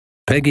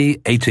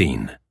Peggy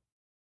 18.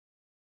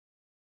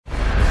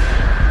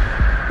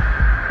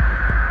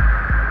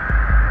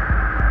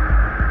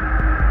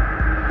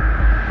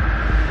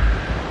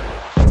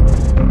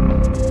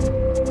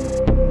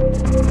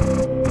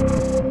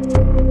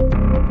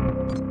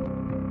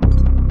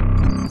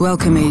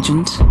 Welcome,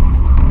 Agent.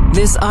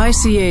 This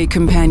ICA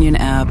companion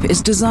app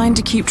is designed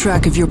to keep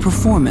track of your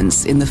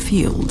performance in the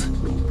field.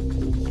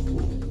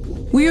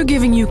 We are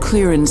giving you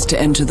clearance to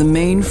enter the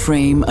main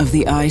frame of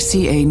the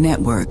ICA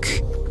network.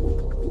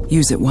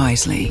 Use it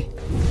wisely.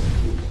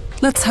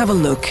 Let's have a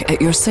look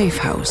at your safe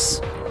house.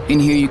 In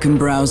here you can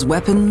browse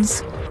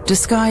weapons,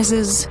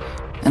 disguises,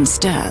 and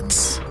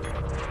stats.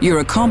 Your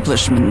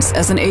accomplishments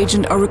as an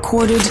agent are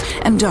recorded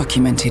and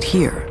documented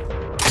here.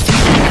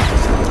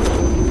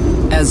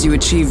 As you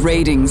achieve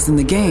ratings in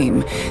the game,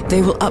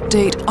 they will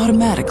update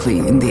automatically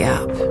in the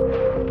app.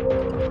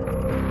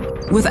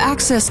 With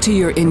access to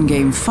your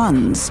in-game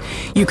funds,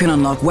 you can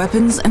unlock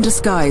weapons and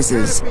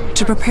disguises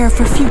to prepare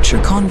for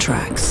future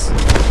contracts.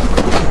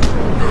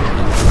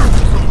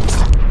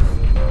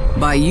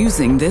 By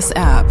using this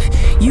app,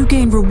 you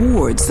gain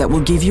rewards that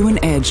will give you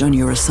an edge on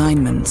your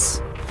assignments.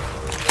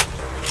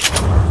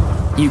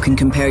 You can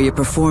compare your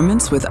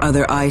performance with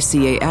other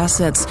ICA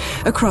assets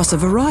across a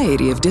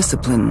variety of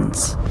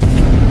disciplines.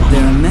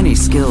 There are many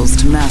skills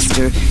to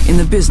master in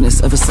the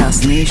business of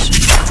assassination.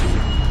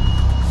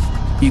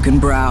 You can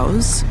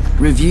browse,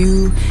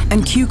 review,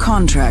 and queue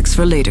contracts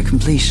for later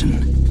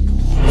completion.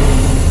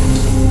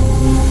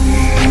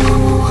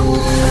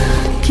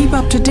 Keep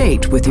up to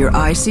date with your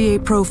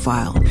ICA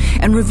profile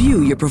and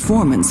review your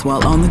performance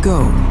while on the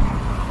go.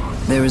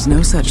 There is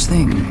no such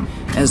thing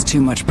as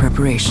too much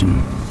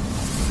preparation.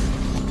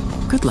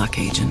 Good luck,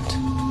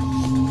 Agent.